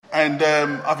And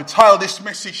I've entitled this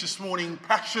message this morning,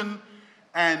 Passion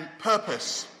and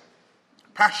Purpose.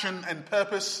 Passion and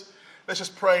Purpose. Let's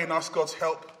just pray and ask God's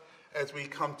help as we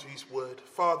come to his word.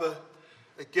 Father,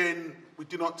 again, we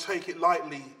do not take it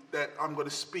lightly that I'm going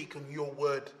to speak on your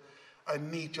word. I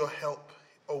need your help,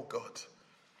 oh God.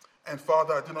 And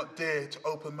Father, I do not dare to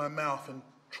open my mouth and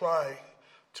try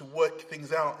to work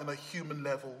things out on a human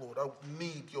level, Lord. I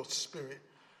need your spirit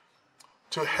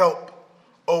to help,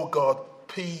 oh God.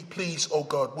 Please, oh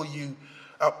God, will you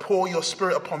pour your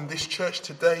spirit upon this church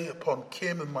today, upon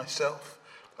Kim and myself,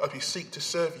 as we seek to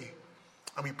serve you.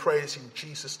 And we pray this in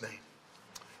Jesus' name.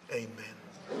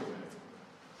 Amen.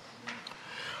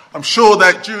 I'm sure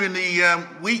that during the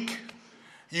week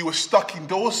you were stuck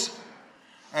indoors.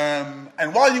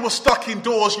 And while you were stuck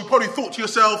indoors, you probably thought to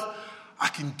yourself, I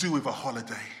can do with a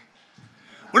holiday.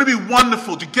 Wouldn't it be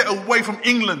wonderful to get away from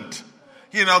England?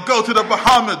 You know, go to the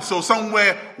Bahamas or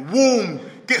somewhere warm,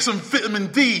 get some vitamin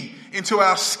D into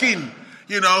our skin,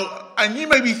 you know. And you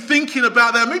may be thinking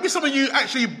about that. Maybe some of you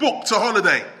actually booked a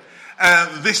holiday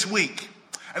this week.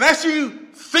 And as you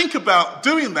think about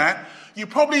doing that, you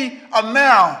probably are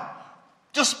now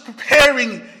just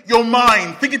preparing your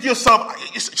mind, thinking to yourself,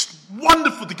 it's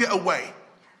wonderful to get away.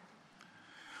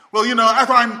 Well, you know, as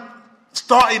I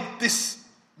started this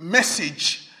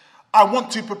message, I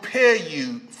want to prepare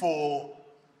you for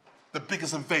the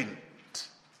biggest event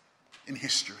in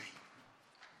history.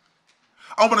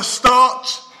 I want to start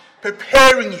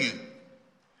preparing you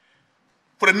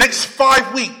for the next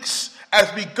 5 weeks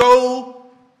as we go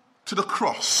to the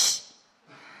cross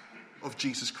of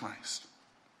Jesus Christ.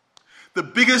 The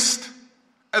biggest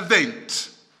event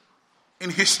in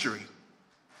history.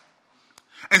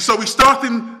 And so we're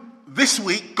starting this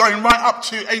week, going right up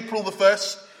to April the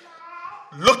 1st,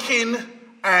 looking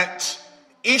at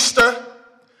Easter.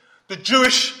 The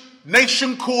Jewish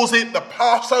nation calls it the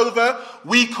Passover.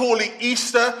 We call it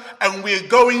Easter. And we're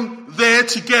going there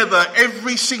together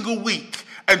every single week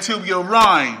until we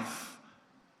arrive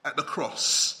at the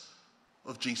cross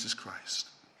of Jesus Christ.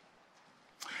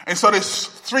 And so there's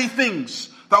 3 things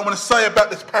that I want to say about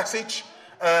this passage.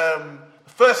 The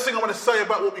first thing I want to say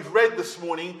about what we've read this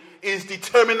morning is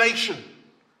determination.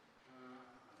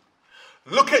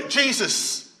 Look at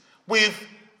Jesus with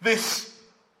this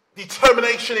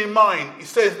determination in mind. He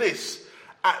says this,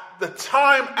 as the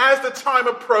time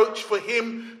approached for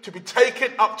him to be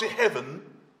taken up to heaven,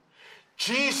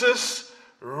 Jesus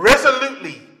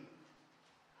resolutely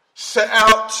set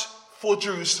out for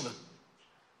Jerusalem.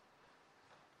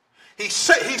 He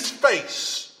set his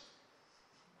face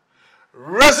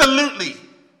resolutely,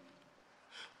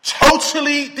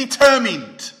 totally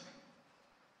determined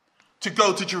to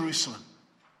go to Jerusalem.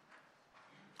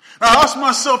 Now I ask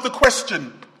myself the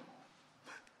question,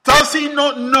 does he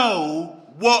not know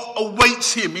what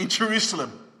awaits him in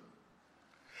Jerusalem?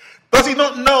 Does he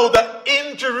not know that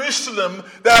in Jerusalem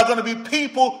there are going to be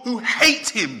people who hate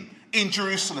him in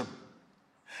Jerusalem?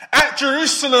 At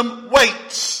Jerusalem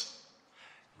waits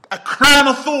a crown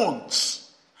of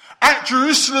thorns. At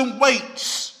Jerusalem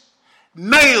waits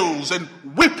nails and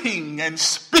whipping and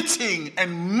spitting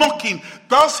and mocking.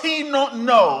 Does he not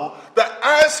know that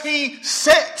as he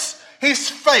sets his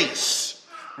face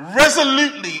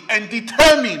resolutely and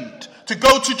determined to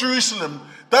go to Jerusalem,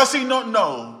 does he not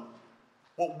know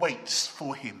what waits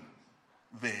for him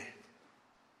there?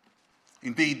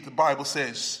 Indeed, the Bible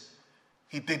says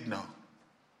he did know.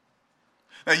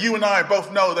 Now, you and I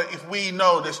both know that if we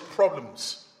know there's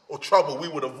problems or trouble, we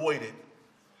would avoid it.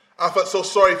 I felt so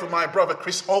sorry for my brother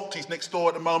Chris Holt. He's next door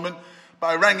at the moment. But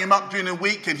I rang him up during the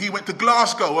week and he went to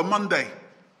Glasgow on Monday.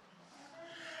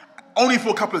 Only for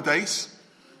a couple of days.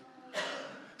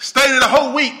 Stayed there the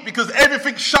whole week because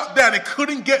everything shut down. He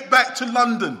couldn't get back to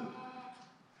London.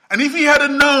 And if he had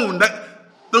known that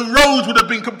the roads would have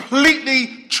been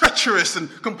completely treacherous and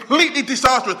completely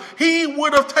disastrous, he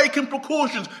would have taken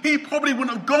precautions. He probably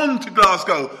wouldn't have gone to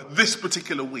Glasgow this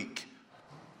particular week.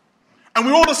 And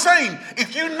we're all the same.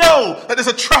 If you know that there's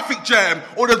a traffic jam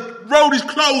or the road is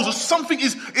closed or something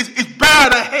is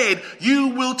bad ahead, you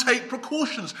will take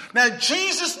precautions. Now,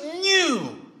 Jesus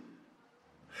knew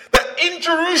that in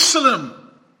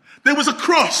Jerusalem there was a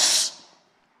cross.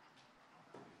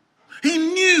 He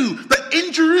knew that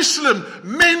in Jerusalem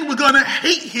men were going to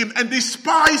hate him and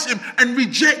despise him and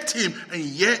reject him. And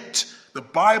yet the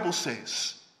Bible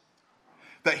says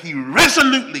that he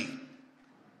resolutely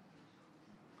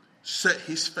set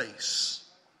his face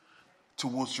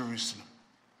towards Jerusalem.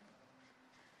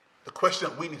 The question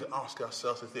that we need to ask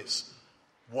ourselves is this: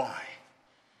 why?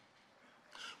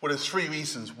 Well, there's 3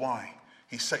 reasons why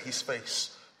he set his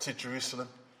face to Jerusalem.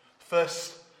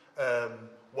 First,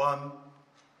 one,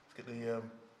 Let's get the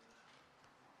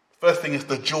first thing is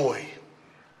the joy.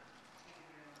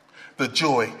 The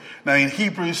joy. Now in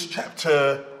Hebrews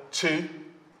chapter 2, let me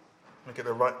get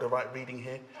the right reading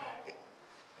here.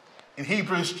 In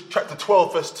Hebrews chapter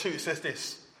 12, verse 2, it says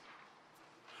this.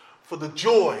 For the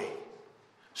joy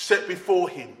set before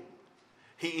him,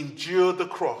 he endured the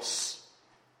cross,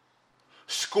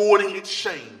 scorning its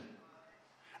shame,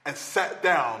 and sat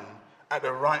down at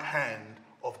the right hand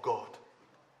of God.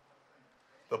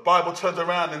 The Bible turns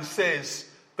around and says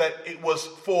that it was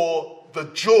for the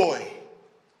joy.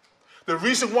 The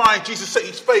reason why Jesus set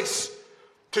his face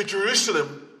to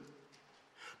Jerusalem,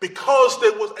 because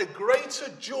there was a greater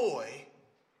joy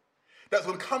that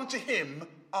would come to him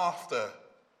after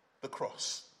the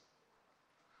cross.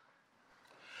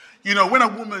 You know, when a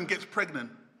woman gets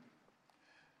pregnant,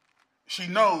 she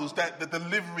knows that the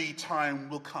delivery time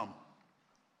will come.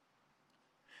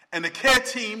 And the care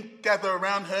team gather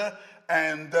around her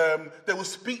and they will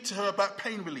speak to her about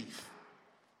pain relief.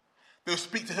 They'll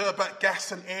speak to her about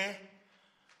gas and air,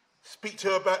 speak to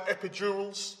her about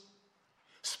epidurals,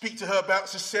 speak to her about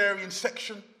cesarean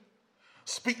section,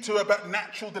 speak to her about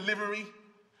natural delivery,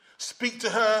 speak to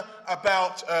her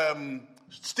about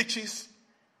stitches.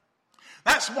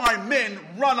 That's why men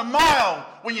run a mile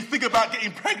when you think about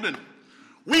getting pregnant.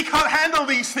 We can't handle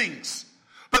these things.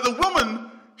 But the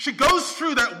woman, she goes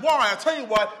through that. Why? I'll tell you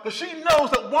why. Because she knows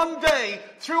that one day,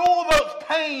 through all those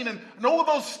pain and all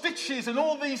those stitches and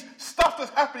all these stuff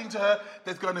that's happening to her,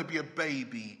 there's going to be a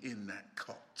baby in that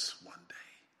cot one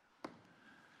day.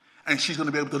 And she's going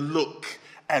to be able to look,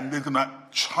 and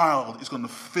that child is going to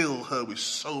fill her with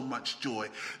so much joy.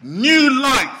 New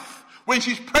life. When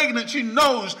she's pregnant, she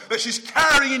knows that she's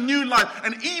carrying new life.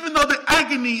 And even though the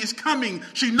agony is coming,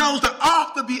 she knows that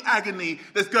after the agony,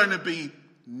 there's going to be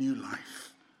new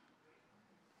life.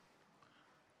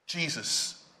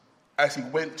 Jesus, as he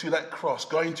went to that cross,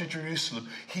 going to Jerusalem,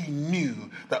 he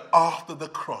knew that after the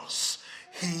cross,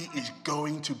 he is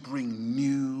going to bring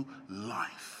new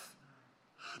life.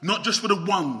 Not just for the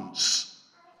ones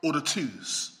or the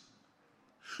twos,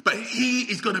 but he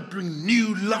is going to bring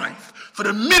new life for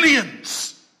the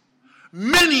millions.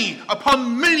 Many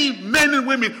upon many men and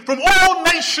women from all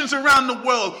nations around the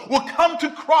world will come to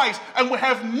Christ and will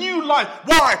have new life.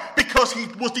 Why? Because he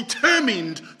was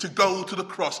determined to go to the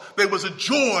cross. There was a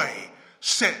joy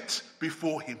set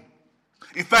before him.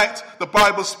 In fact, the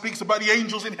Bible speaks about the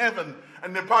angels in heaven.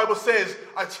 And the Bible says,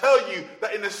 I tell you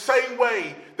that in the same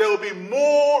way, there will be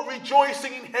more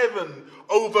rejoicing in heaven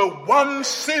over one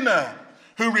sinner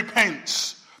who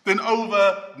repents than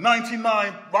over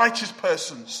 99 righteous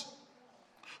persons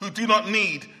who do not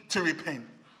need to repent.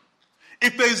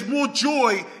 If there's more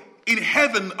joy in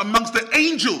heaven amongst the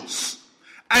angels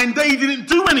and they didn't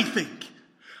do anything,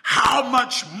 how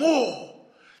much more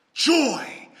joy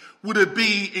would it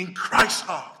be in Christ's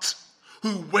heart,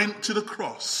 who went to the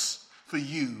cross for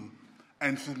you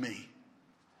and for me?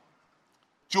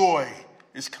 Joy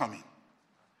is coming.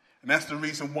 And that's the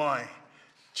reason why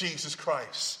Jesus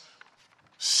Christ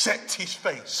set his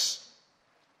face,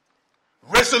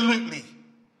 resolutely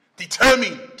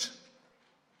determined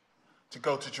to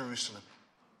go to Jerusalem.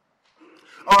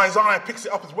 Isaiah picks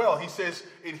it up as well. He says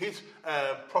in his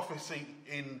prophecy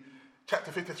in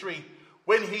chapter 53,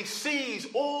 when he sees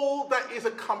all that is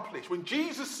accomplished, when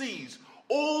Jesus sees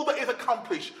all that is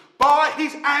accomplished by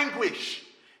his anguish,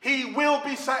 he will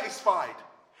be satisfied.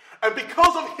 And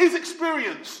because of his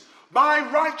experience, my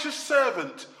righteous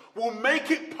servant will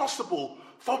make it possible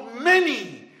for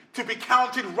many to be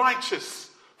counted righteous,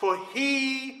 for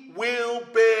he will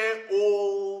bear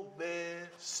all their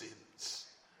sins.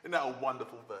 Isn't that a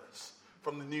wonderful verse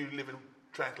from the New Living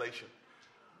Translation?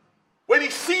 When he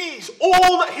sees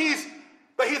all that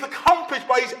he's accomplished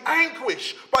by his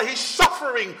anguish, by his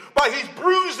suffering, by his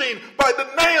bruising, by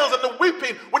the nails and the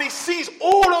whipping, when he sees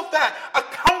all of that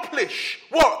accomplish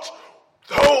what?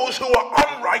 Those who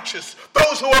are unrighteous,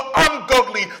 those who are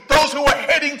ungodly, those who are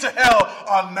heading to hell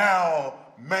are now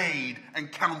made and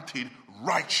counted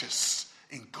righteous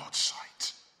in God's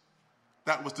sight.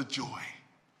 That was the joy.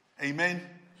 Amen?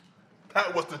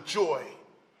 That was the joy.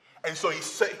 And so he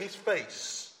set his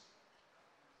face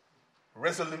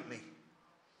resolutely,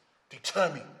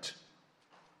 determined,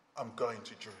 I'm going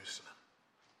to Jerusalem.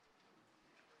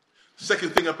 Second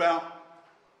thing about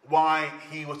why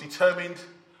he was determined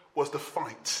was the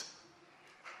fight.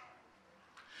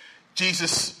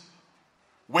 Jesus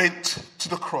went to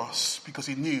the cross because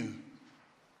he knew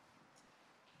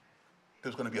there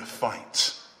was going to be a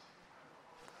fight.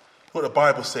 What the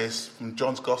Bible says from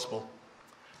John's Gospel,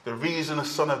 the reason the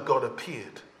Son of God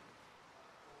appeared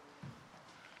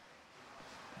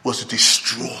was to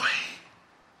destroy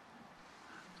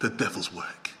the devil's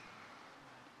work.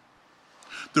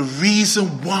 The reason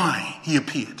why he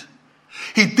appeared.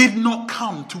 He did not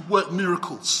come to work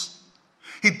miracles.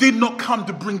 He did not come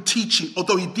to bring teaching,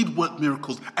 although he did work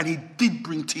miracles, and he did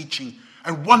bring teaching,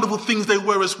 and wonderful things they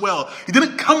were as well. He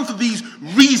didn't come for these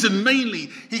reasons mainly.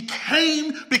 He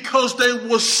came because there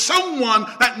was someone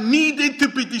that needed to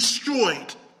be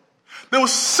destroyed. There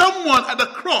was someone at the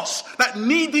cross that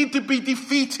needed to be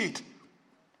defeated.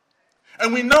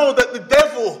 And we know that the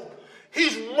devil,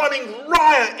 he's running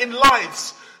riot in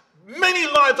lives. Many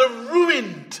lives are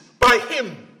ruined by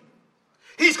him.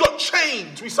 He's got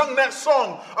chains. We sung that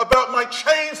song about my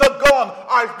chains are gone.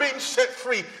 I've been set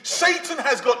free. Satan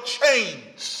has got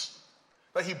chains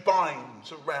that he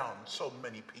binds around so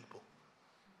many people.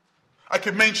 I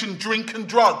could mention drink and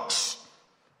drugs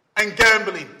and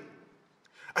gambling.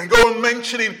 And go on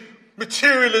mentioning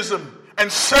materialism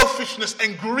and selfishness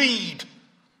and greed.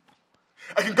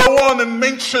 I can go on and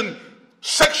mention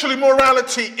sexual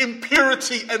immorality,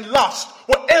 impurity and lust.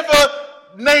 Whatever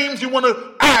names you want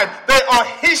to add, they are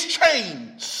his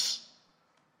chains.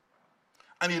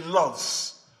 And he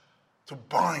loves to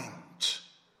bind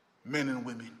men and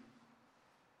women.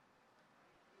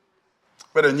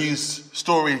 Read a news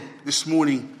story this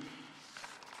morning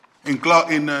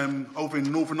over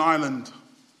in Northern Ireland.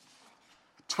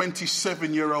 A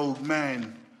 27-year-old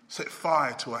man set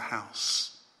fire to a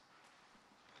house,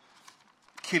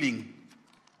 killing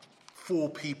 4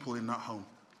 people in that home,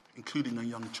 including a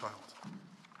young child.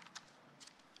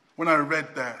 When I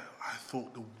read that, I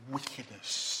thought the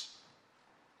wickedness.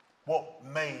 What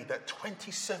made that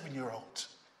 27-year-old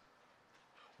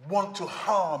want to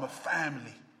harm a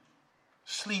family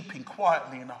sleeping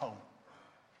quietly in a home?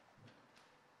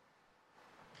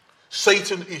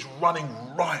 Satan is running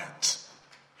riot.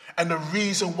 And the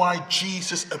reason why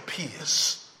Jesus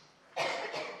appears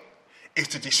is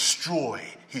to destroy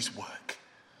his work.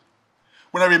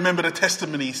 When I remember the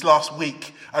testimonies last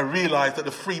week, I realized that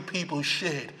the 3 people who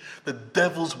shared, the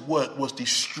devil's work was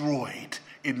destroyed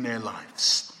in their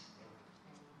lives.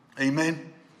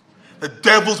 Amen? The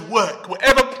devil's work,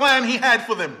 whatever plan he had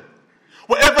for them,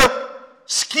 whatever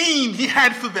scheme he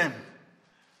had for them,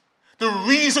 the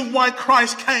reason why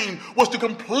Christ came was to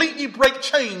completely break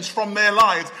chains from their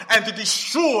lives and to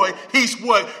destroy his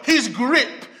work. His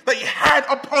grip that he had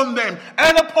upon them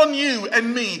and upon you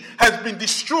and me has been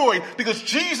destroyed because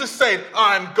Jesus said,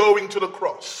 I am going to the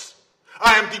cross.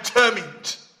 I am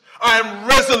determined. I am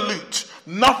resolute.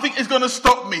 Nothing is going to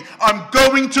stop me. I'm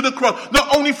going to the cross.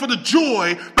 Not only for the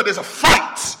joy, but there's a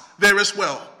fight there as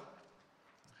well.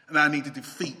 And I need to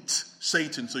defeat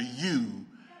Satan so you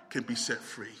can be set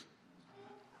free.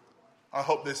 I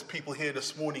hope there's people here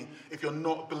this morning, if you're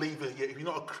not a believer yet, if you're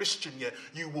not a Christian yet,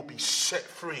 you will be set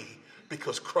free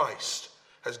because Christ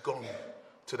has gone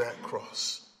to that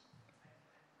cross.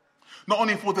 Not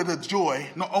only was there the joy,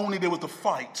 not only there was the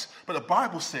fight, but the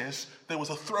Bible says there was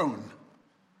a throne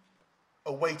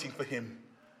awaiting for him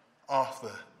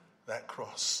after that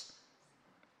cross.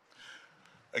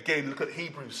 Again, look at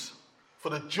Hebrews. For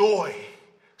the joy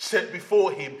set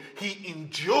before him, he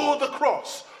endured the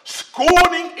cross,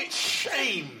 scorning its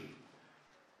shame,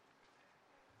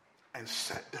 and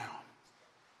sat down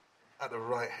at the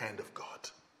right hand of God.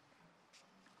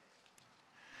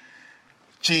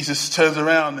 Jesus turns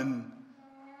around, and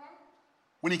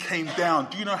when he came down,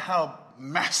 do you know how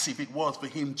massive it was for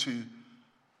him to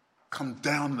come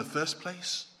down in the first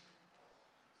place?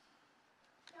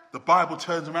 The Bible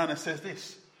turns around and says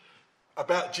this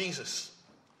about Jesus,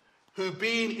 who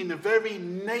being in the very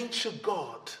nature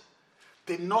God,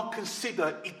 did not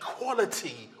consider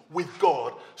equality with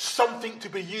God something to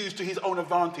be used to his own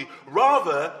advantage.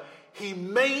 Rather, he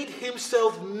made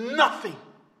himself nothing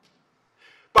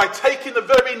by taking the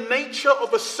very nature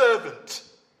of a servant,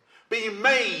 being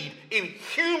made in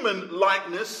human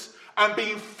likeness and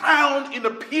being found in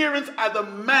appearance as a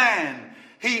man.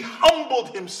 He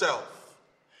humbled himself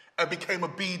and became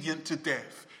obedient to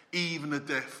death, even the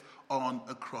death on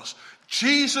a cross.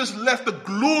 Jesus left the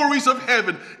glories of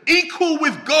heaven, equal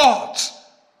with God,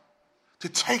 to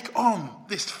take on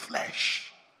this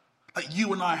flesh that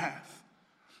you and I have.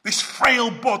 This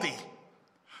frail body,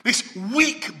 this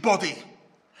weak body,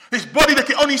 this body that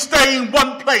can only stay in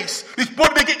one place, this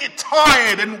body that can get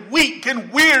tired and weak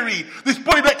and weary, this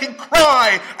body that can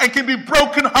cry and can be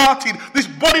brokenhearted, this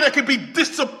body that can be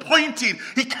disappointed.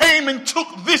 He came and took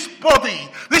this body,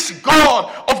 this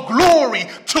God of glory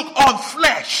took on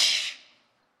flesh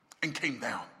and came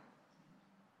down.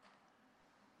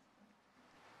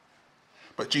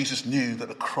 But Jesus knew that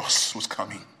the cross was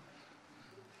coming.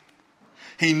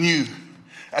 He knew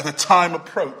as the time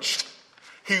approached,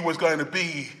 he was going to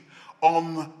be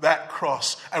on that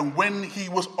cross. And when he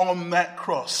was on that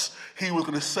cross, he was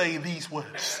going to say these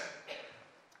words: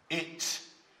 "It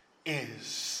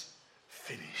is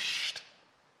finished."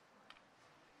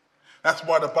 That's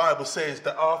why the Bible says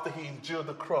that after he endured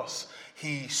the cross,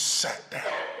 he sat down.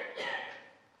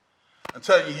 I'm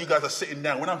telling you, you guys are sitting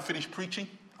down. When I'm finished preaching,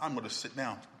 I'm going to sit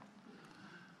down.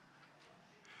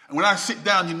 And when I sit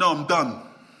down, you know I'm done.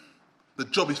 The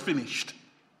job is finished.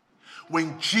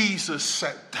 When Jesus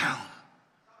sat down,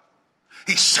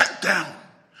 he sat down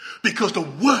because the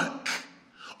work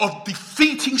of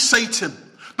defeating Satan,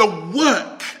 the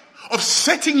work of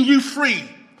setting you free,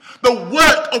 the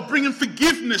work of bringing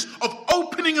forgiveness, of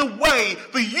opening a way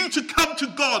for you to come to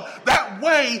God, that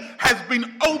way has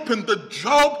been opened. The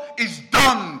job is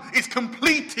done. It's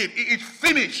completed. It is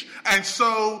finished. And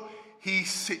so he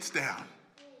sits down.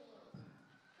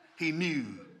 He knew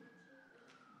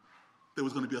there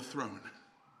was going to be a throne.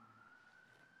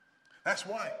 That's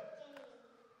why.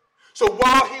 So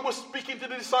while he was speaking to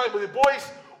the disciples, the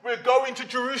boys, we're going to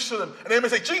Jerusalem. And they may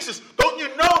say, "Jesus, don't you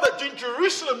know that in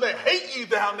Jerusalem they hate you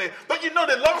down there? Don't you know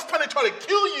that last time they tried to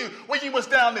kill you when you was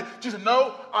down there?" Jesus,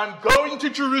 "No, I'm going to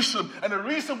Jerusalem. And the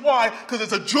reason why, because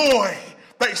there's a joy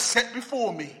that is set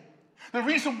before me. The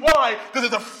reason why, because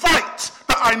there's a fight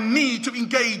that I need to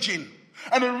engage in.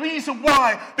 And the reason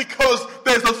why, because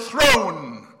there's a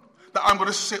throne that I'm going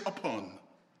to sit upon.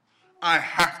 I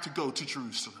have to go to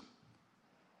Jerusalem."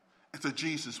 And so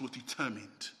Jesus was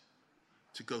determined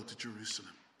to go to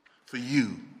Jerusalem for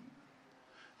you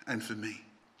and for me.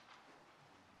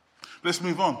 Let's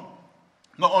move on.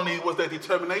 Not only was there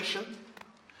determination,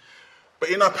 but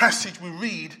in our passage we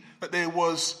read that there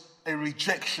was a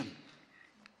rejection.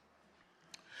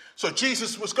 So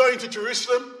Jesus was going to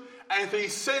Jerusalem, and he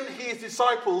sent his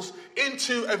disciples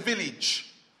into a village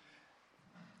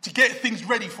to get things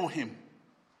ready for him.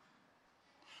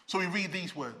 So we read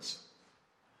these words.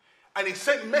 "And he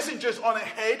sent messengers on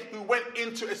ahead who went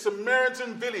into a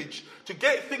Samaritan village to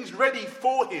get things ready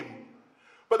for him.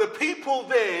 But the people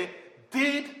there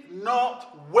did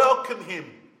not welcome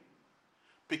him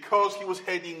because he was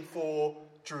heading for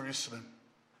Jerusalem."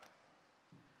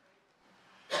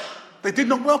 They did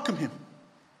not welcome him.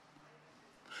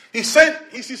 He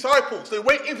sent his disciples. They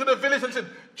went into the village and said,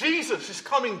 "Jesus is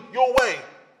coming your way."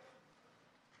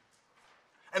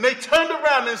 And they turned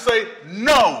around and say,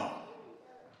 "No.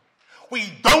 We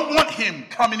don't want him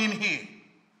coming in here.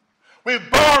 We're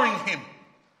barring him.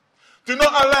 Do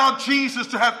not allow Jesus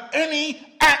to have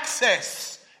any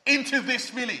access into this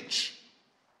village."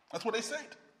 That's what they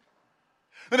said.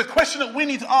 Now the question that we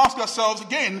need to ask ourselves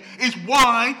again is,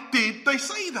 why did they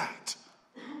say that?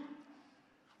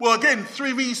 Well, again,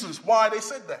 3 reasons why they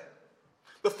said that.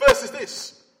 The first is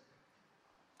this.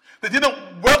 They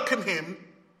didn't welcome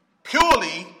him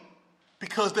purely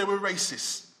because they were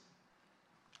racist.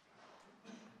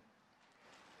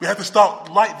 We have to start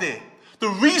right there. The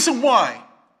reason why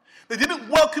they didn't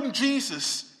welcome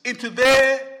Jesus into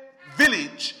their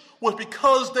village was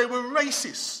because they were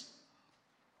racist.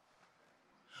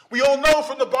 We all know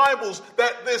from the Bibles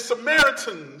that the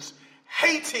Samaritans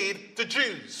hated the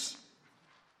Jews.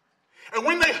 And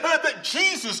when they heard that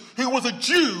Jesus, who was a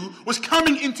Jew, was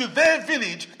coming into their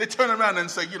village, they turned around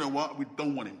and said, "You know what? We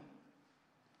don't want him."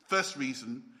 First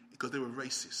reason, because they were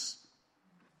racist.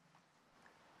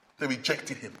 They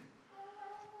rejected him.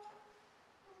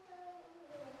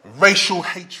 Racial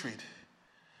hatred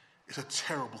is a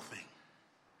terrible thing.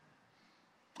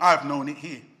 I've known it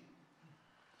here.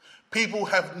 People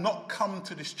have not come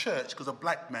to this church because a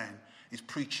black man is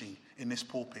preaching in this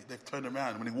pulpit. They've turned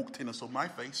around. When they walked in and saw my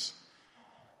face,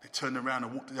 they turned around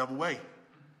and walked the other way.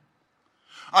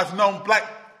 I've known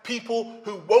black people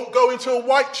who won't go into a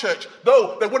white church.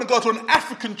 No, they want to go to an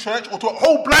African church or to a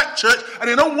whole black church, and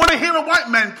they don't want to hear a white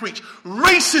man preach.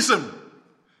 Racism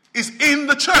is in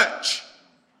the church.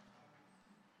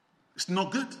 It's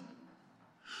not good.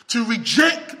 To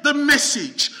reject the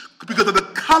message because of the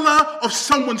color of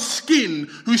someone's skin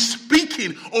who's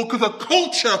speaking, or because of the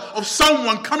culture of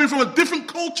someone coming from a different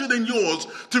culture than yours,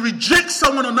 to reject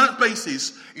someone on that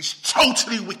basis is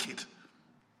totally wicked.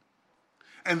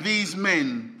 And these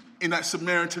men in that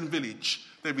Samaritan village,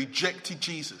 they rejected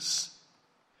Jesus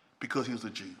because he was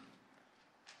a Jew.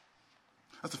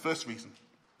 That's the first reason.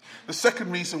 The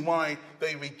second reason why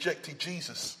they rejected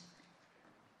Jesus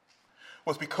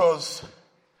was because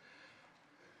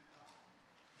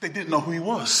they didn't know who he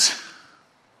was.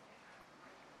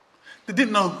 They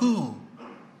didn't know who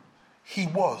he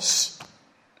was.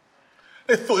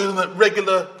 They thought he was a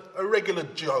regular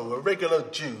Joe, a regular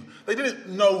Jew. They didn't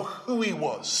know who he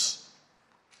was.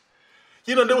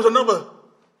 You know, there was another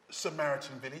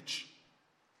Samaritan village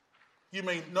You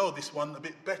may know this one a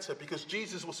bit better because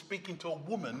Jesus was speaking to a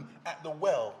woman at the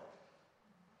well.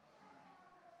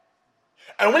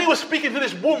 And when he was speaking to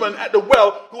this woman at the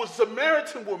well, who was a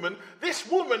Samaritan woman, this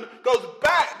woman goes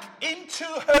back into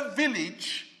her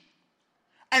village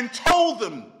and told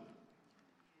them.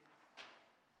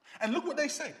 And look what they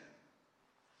said.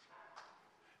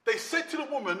 They said to the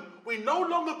woman, we no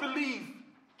longer believe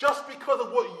just because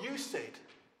of what you said.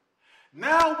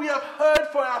 Now we have heard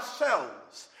for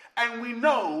ourselves, and we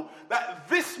know that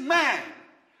this man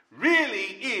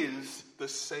really is the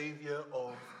Savior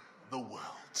of the world.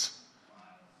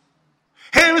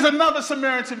 Here is another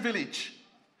Samaritan village,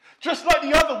 just like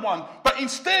the other one. But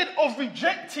instead of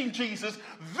rejecting Jesus,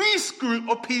 this group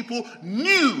of people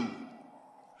knew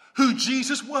who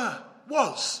Jesus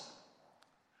was.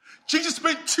 Jesus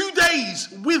spent 2 days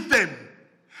with them.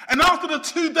 And after the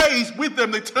 2 days with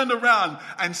them, they turned around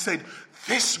and said,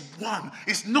 this one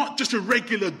is not just a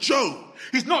regular Joe.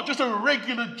 He's not just a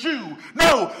regular Jew.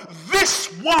 No, this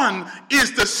one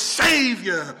is the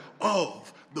Savior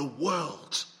of the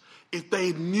world. If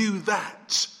they knew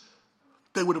that,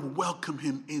 they would have welcomed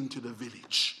him into the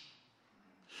village.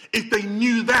 If they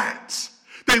knew that,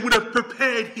 they would have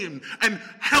prepared him and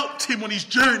helped him on his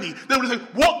journey. They would have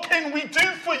said, what can we do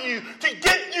for you to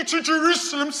get you to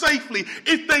Jerusalem safely?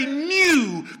 If they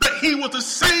knew that he was the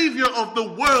Savior of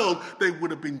the world, they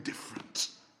would have been different.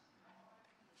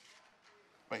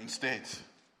 But instead,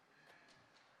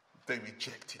 they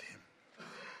rejected him.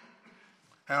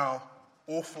 How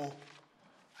awful,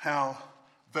 how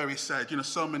very sad. You know,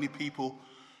 so many people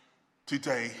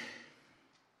today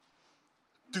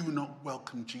do not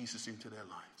welcome Jesus into their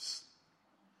lives.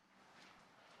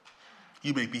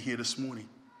 You may be here this morning.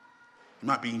 You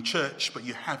might be in church, but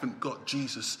you haven't got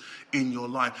Jesus in your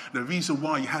life. The reason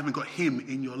why you haven't got him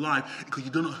in your life is because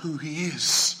you don't know who he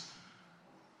is.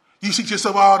 You think to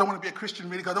yourself, I don't want to be a Christian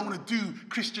really, because I don't want to do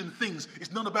Christian things.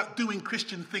 It's not about doing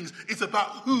Christian things. It's about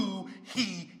who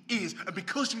he is. And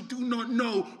because you do not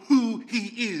know who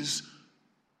he is,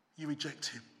 you reject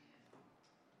him.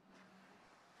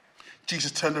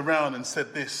 Jesus turned around and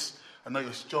said this. I know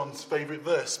it's John's favorite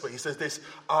verse, but he says this,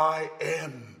 I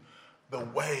am the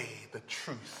way, the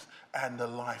truth, and the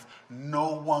life.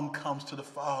 No one comes to the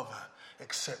Father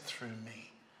except through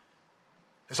me.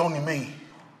 It's only me.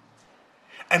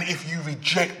 And if you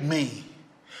reject me,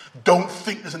 don't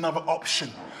think there's another option.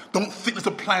 Don't think there's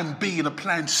a plan B and a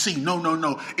plan C.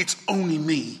 No. It's only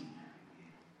me.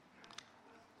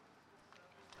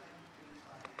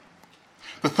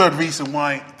 The third reason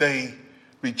why they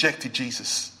rejected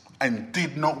Jesus and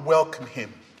did not welcome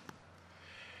him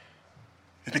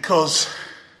is because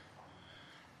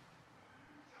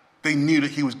they knew that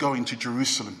he was going to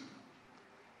Jerusalem.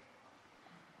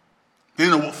 They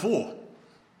didn't know what for.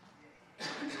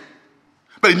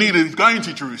 But they knew that he was going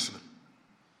to Jerusalem.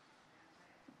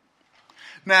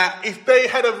 Now, if they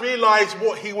had realized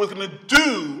what he was going to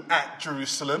do at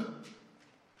Jerusalem,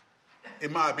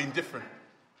 it might have been different.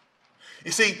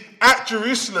 You see, at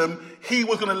Jerusalem, he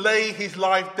was going to lay his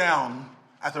life down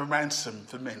as a ransom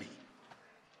for many.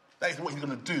 That is what he was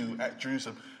going to do at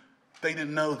Jerusalem. They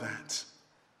didn't know that.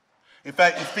 In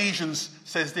fact, Ephesians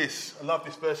says this. I love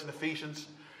this verse in Ephesians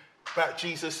about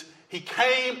Jesus. He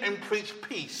came and preached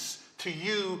peace to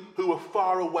you who were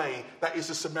far away, that is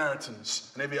the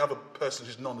Samaritans and every other person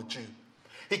who's not a Jew.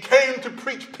 He came to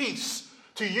preach peace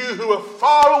to you who were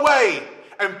far away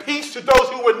and peace to those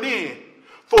who were near.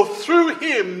 For through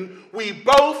him we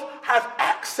both have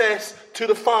access to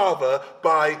the Father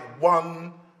by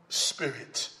one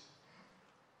Spirit.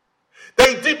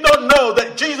 They did not know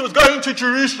that Jesus was going to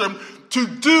Jerusalem to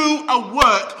do a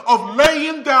work of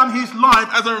laying down his life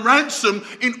as a ransom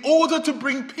in order to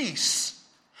bring peace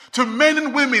to men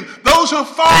and women, those who are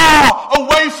far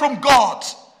away from God,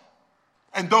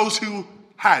 and those who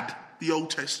had the Old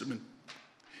Testament.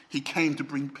 He came to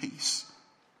bring peace.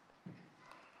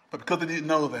 But because they didn't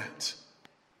know that,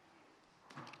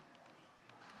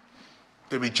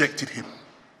 they rejected him.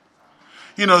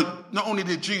 You know, not only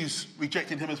the Jews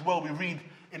rejected him as well, we read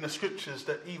in the scriptures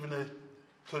that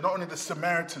so not only the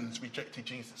Samaritans rejected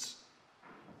Jesus,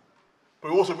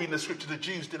 but we also read in the scripture the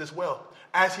Jews did as well.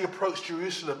 As he approached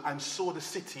Jerusalem and saw the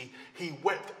city, he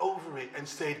wept over it and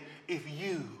said, if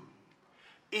you,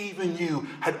 even you,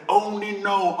 had only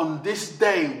known on this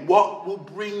day what will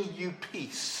bring you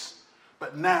peace,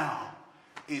 but now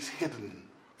is hidden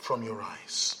from your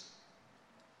eyes.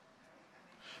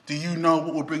 Do you know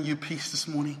what will bring you peace this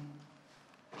morning?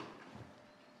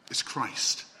 It's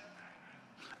Christ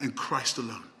and Christ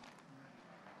alone.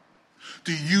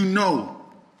 Do you know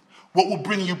what will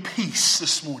bring you peace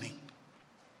this morning?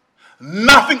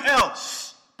 Nothing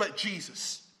else but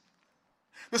Jesus.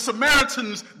 The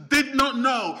Samaritans did not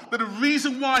know that the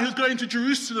reason why he was going to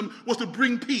Jerusalem was to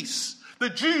bring peace. The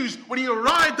Jews, when he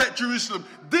arrived at Jerusalem,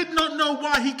 did not know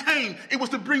why he came. It was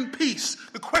to bring peace.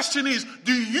 The question is,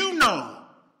 do you know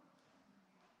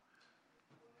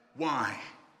why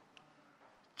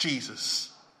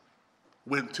Jesus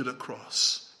went to the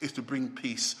cross? Is to bring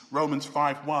peace. Romans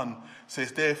 5:1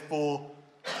 says, therefore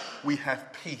we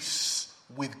have peace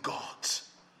with God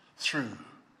through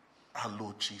our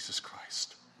Lord Jesus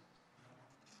Christ.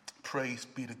 Praise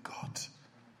be to God.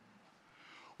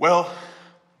 Well,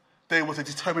 there was a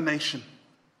determination.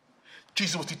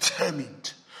 Jesus was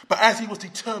determined. But as he was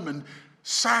determined,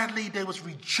 sadly, there was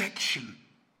rejection.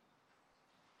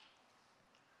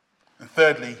 And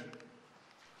thirdly,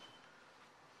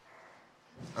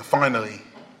 and finally,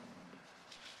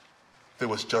 there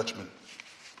was judgment.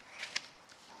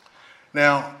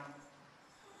 Now,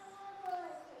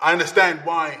 I understand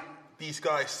why these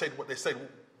guys said what they said.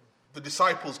 The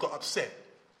disciples got upset.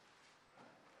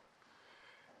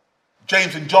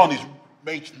 James and John is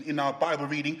mentioned in our Bible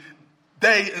reading.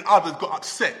 They and others got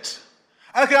upset.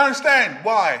 And I can understand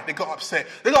why they got upset.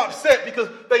 They got upset because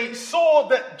they saw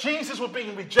that Jesus was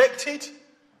being rejected.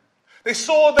 They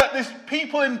saw that these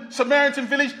people in Samaritan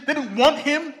village didn't want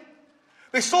him.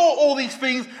 They saw all these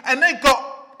things and they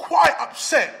got quite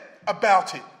upset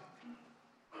about it.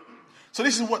 So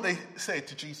this is what they said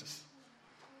to Jesus.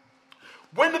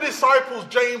 When the disciples,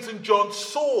 James and John,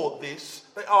 saw this,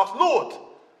 they asked, Lord,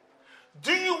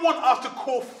 do you want us to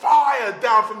call fire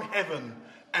down from heaven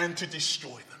and to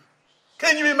destroy them?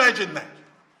 Can you imagine that?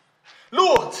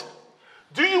 Lord,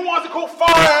 do you want us to call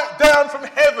fire down from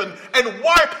heaven and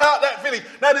wipe out that village?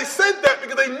 Now they said that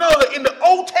because they know that in the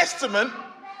Old Testament,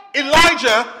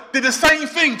 Elijah did the same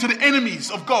thing to the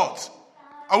enemies of God.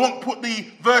 I won't put the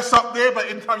verse up there, but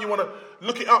anytime you want to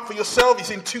look it up for yourself,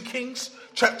 it's in 2 Kings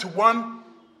chapter 1.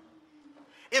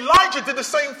 Elijah did the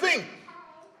same thing.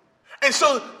 And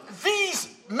so these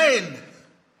men,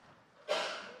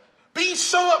 being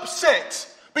so upset,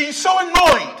 being so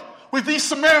annoyed with these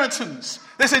Samaritans,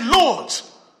 they said, Lord,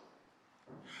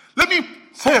 let me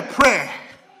say a prayer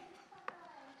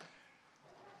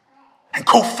and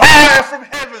call fire from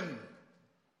heaven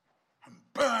and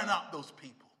burn up those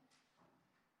people.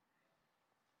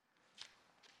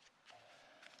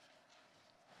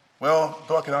 Well,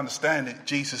 though I can understand it,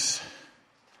 Jesus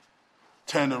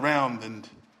turned around and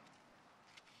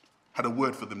had a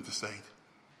word for them to say.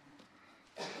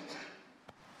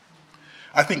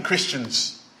 I think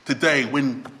Christians today,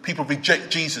 when people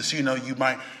reject Jesus, you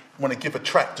might want to give a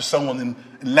tract to someone in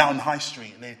Loughton High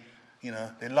Street and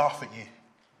they laugh at you.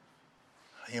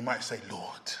 And you might say,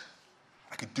 Lord,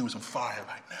 I could do with some fire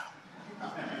right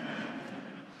now.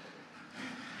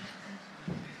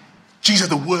 Jesus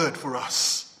had a word for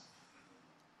us.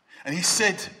 And he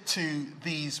said to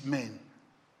these men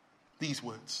these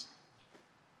words.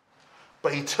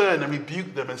 But he turned and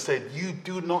rebuked them and said, you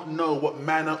do not know what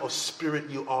manner of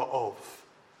spirit you are of.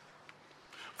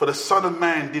 For the Son of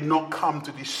Man did not come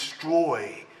to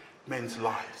destroy men's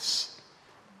lives,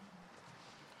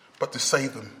 but to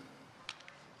save them.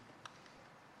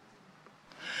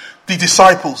 The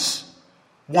disciples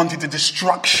wanted the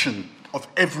destruction of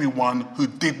everyone who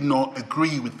did not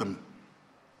agree with them.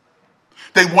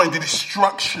 They wanted the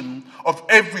destruction of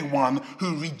everyone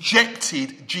who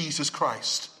rejected Jesus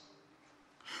Christ.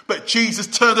 But Jesus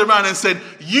turned around and said,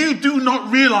 you do not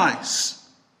realize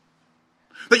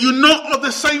that you're not of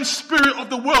the same spirit of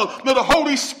the world. No, the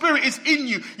Holy Spirit is in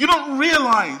you. You don't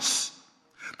realize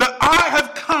that I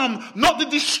have come not to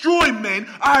destroy men.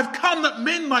 I have come that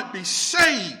men might be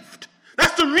saved.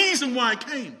 That's the reason why I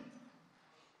came.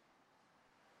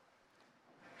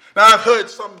 Now, I've heard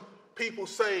some people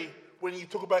say, when you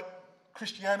talk about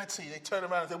Christianity, they turn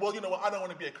around and say, well, you know what, I don't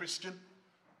want to be a Christian.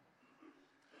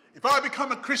 If I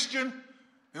become a Christian,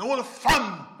 then all the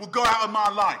fun will go out of my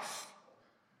life.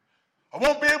 I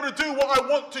won't be able to do what I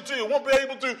want to do. I won't be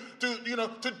able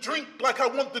to drink like I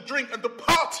want to drink and to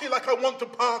party like I want to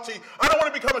party. I don't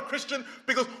want to become a Christian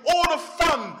because all the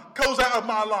fun goes out of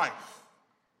my life.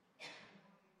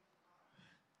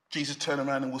 Jesus turned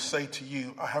around and will say to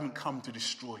you, I haven't come to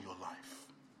destroy your life.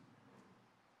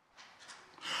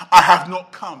 I have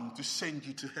not come to send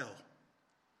you to hell.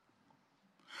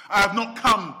 I have not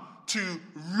come to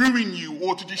ruin you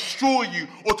or to destroy you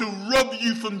or to rob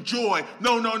you from joy.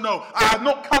 No. I have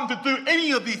not come to do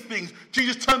any of these things.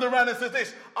 Jesus turned around and says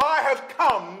this, I have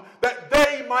come that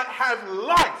they might have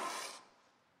life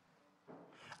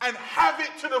and have it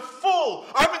to the full.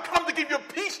 I haven't come to give you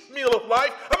a piecemeal of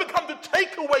life. I haven't come to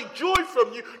take away joy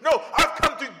from you. No, I've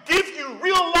come to give you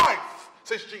real life,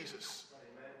 says Jesus.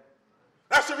 Amen.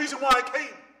 That's the reason why I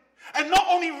came. And not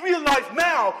only real life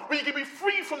now, where you can be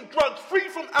free from drugs, free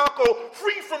from alcohol,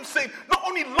 free from sin. Not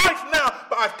only life now,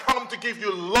 but I've come to give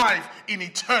you life in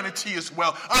eternity as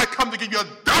well. I've come to give you a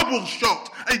double shot,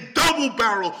 a double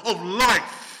barrel of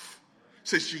life,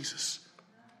 says Jesus.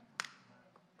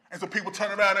 And so people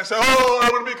turn around and say, oh, I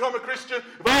want to become a Christian.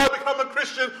 If I become a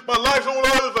Christian, my life's all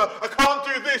over. I can't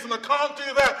do this and I can't do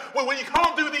that. Well, when you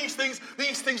can't do these things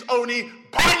only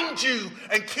bind you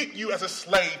and keep you as a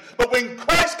slave. But when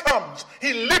Christ comes,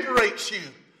 he liberates you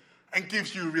and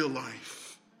gives you real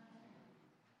life.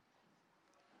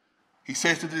 He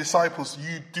says to the disciples,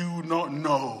 you do not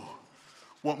know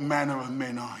what manner of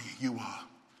men you are.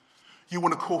 You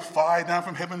want to call fire down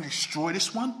from heaven and destroy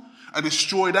this one and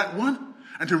destroy that one?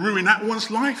 And to ruin that one's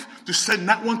life? To send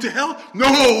that one to hell?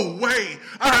 No way!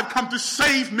 I have come to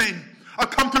save men.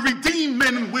 I've come to redeem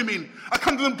men and women. I've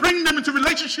come to bring them into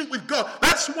relationship with God.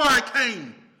 That's why I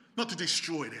came. Not to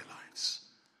destroy their lives.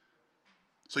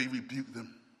 So he rebuked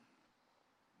them.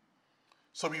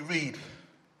 So we read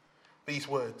these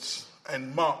words.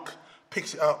 And Mark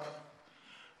picks it up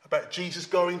about Jesus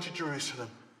going to Jerusalem.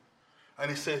 And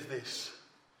he says this.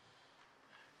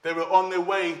 They were on their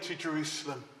way to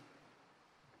Jerusalem,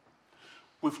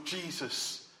 with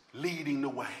Jesus leading the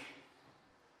way.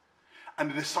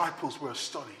 And the disciples were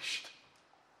astonished,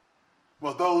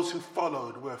 while those who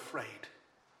followed were afraid.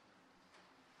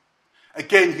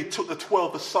 Again, he took the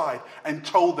 12 aside and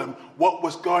told them what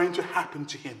was going to happen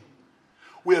to him.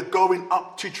 We are going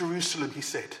up to Jerusalem, he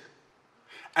said,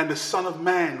 and the Son of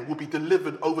Man will be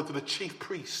delivered over to the chief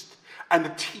priests and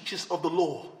the teachers of the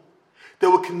law. They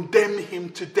will condemn him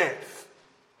to death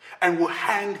and will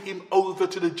hand him over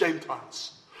to the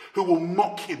Gentiles, who will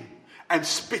mock him and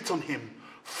spit on him,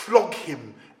 flog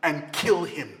him and kill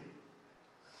him.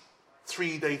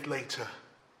 3 days later,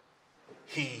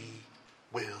 he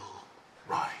will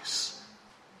rise.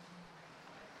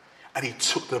 And he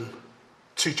took them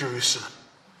to Jerusalem.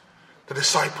 The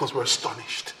disciples were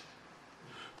astonished.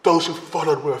 Those who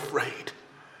followed were afraid.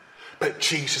 But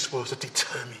Jesus was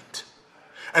determined.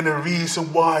 And the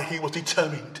reason why he was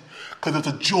determined, because of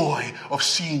the joy of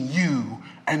seeing you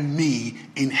and me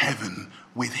in heaven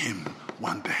with him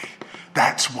one day.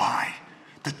 That's why.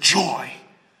 The joy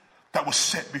that was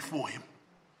set before him.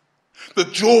 The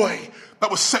joy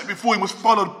that was set before him was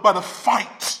followed by the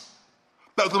fight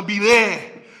that was going to be there.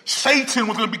 Satan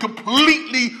was going to be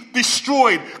completely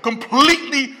destroyed.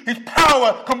 Completely, his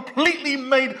power completely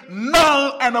made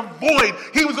null and void.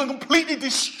 He was going to completely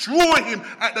destroy him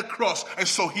at the cross. And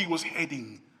so he was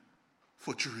heading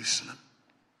for Jerusalem.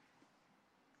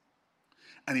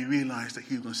 And he realized that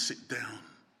he was going to sit down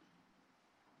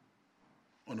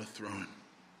on a throne.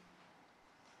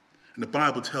 And the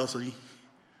Bible tells us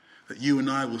that you and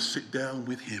I will sit down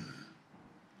with him.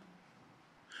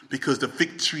 Because the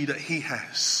victory that he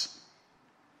has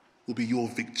will be your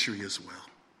victory as well.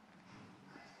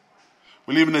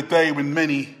 We live in a day when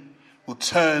many will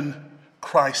turn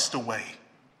Christ away.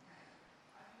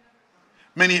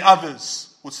 Many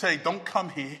others will say, don't come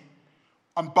here.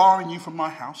 I'm barring you from my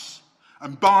house.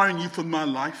 I'm barring you from my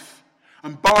life.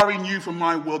 I'm barring you from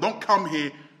my world. Don't come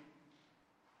here.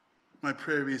 My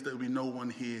prayer is there will be no one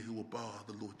here who will bar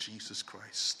the Lord Jesus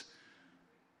Christ.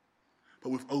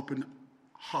 But with open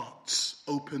hearts,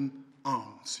 open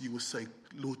arms, you will say,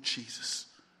 Lord Jesus,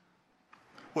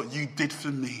 what you did for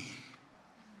me,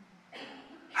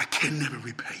 I can never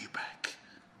repay you back.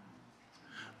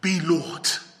 Be Lord,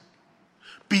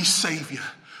 be Savior,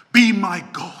 be my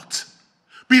God,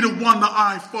 be the one that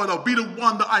I follow, be the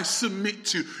one that I submit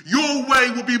to. Your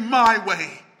way will be my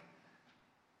way.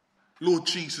 Lord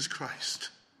Jesus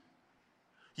Christ,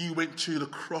 you went to the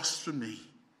cross for me.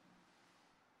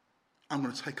 I'm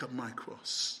going to take up my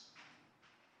cross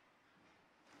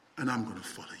and I'm going to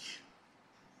follow you.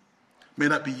 May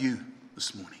that be you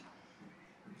this morning.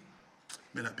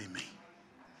 May that be me.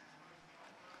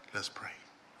 Let's pray.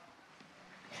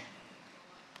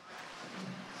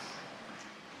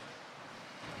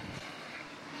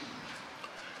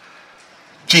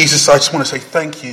 Jesus, I just want to say thank you.